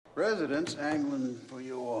Residents angling for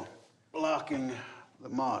your blocking the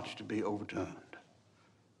march to be overturned.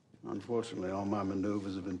 Unfortunately, all my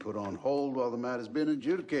maneuvers have been put on hold while the matter's been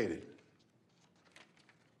adjudicated.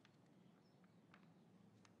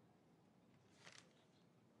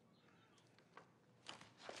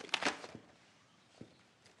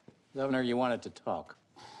 Governor, you wanted to talk.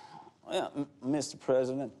 Well, Mr.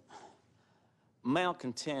 President,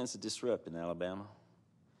 malcontents are disrupting Alabama,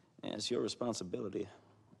 and it's your responsibility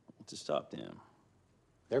to stop them.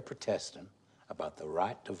 They're protesting about the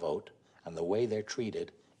right to vote and the way they're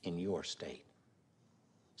treated in your state.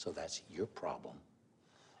 So that's your problem,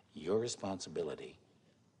 your responsibility,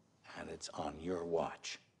 and it's on your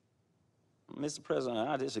watch. Mr. President,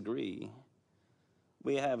 I disagree.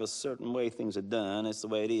 We have a certain way things are done. It's the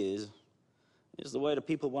way it is. It's the way the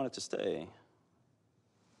people want it to stay.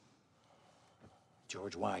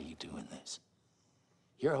 George, why are you doing this?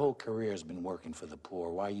 Your whole career has been working for the poor.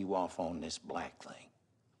 Why are you off on this black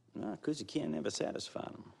thing? Because you can't never satisfy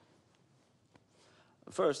them.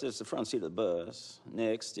 First, it's the front seat of the bus.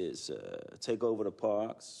 Next is take over the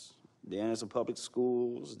parks. Then it's the public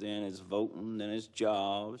schools. Then it's voting. Then it's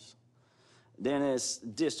jobs. Then it's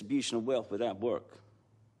distribution of wealth without work.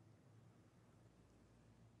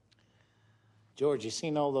 George, you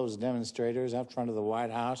seen all those demonstrators out front of the White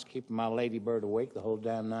House keeping my ladybird awake the whole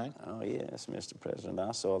damn night? Oh, yes, Mr. President,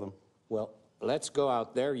 I saw them. Well, let's go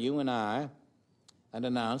out there, you and I, and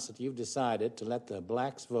announce that you've decided to let the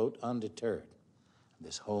blacks vote undeterred.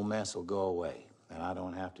 This whole mess will go away, and I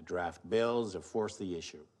don't have to draft bills or force the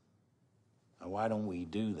issue. Now, why don't we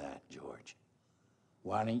do that, George?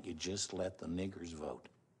 Why don't you just let the niggers vote?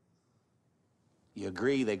 You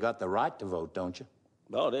agree they got the right to vote, don't you?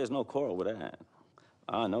 Oh, there's no quarrel with that.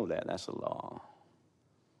 I know that. That's the law.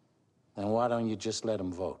 Then why don't you just let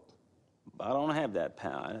them vote? I don't have that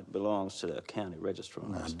power. It belongs to the county registrars.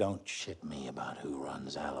 Now, don't shit me about who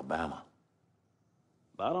runs Alabama.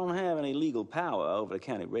 I don't have any legal power over the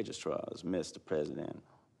county registrars, Mr. President.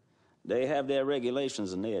 They have their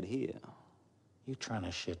regulations and they adhere. You trying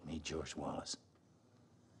to shit me, George Wallace?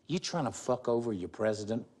 You trying to fuck over your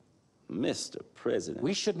president? Mr. President.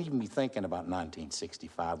 We shouldn't even be thinking about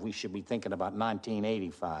 1965. We should be thinking about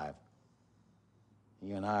 1985.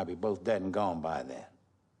 You and I will be both dead and gone by then.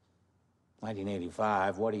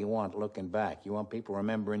 1985, what do you want looking back? You want people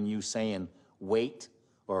remembering you saying, wait,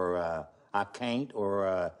 or I can't,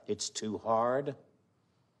 or it's too hard?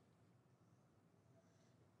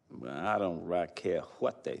 Well, I don't right care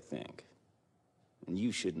what they think. And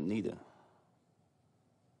you shouldn't either.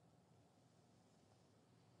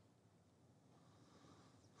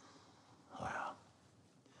 Well,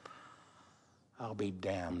 I'll be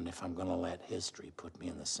damned if I'm gonna let history put me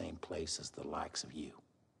in the same place as the likes of you.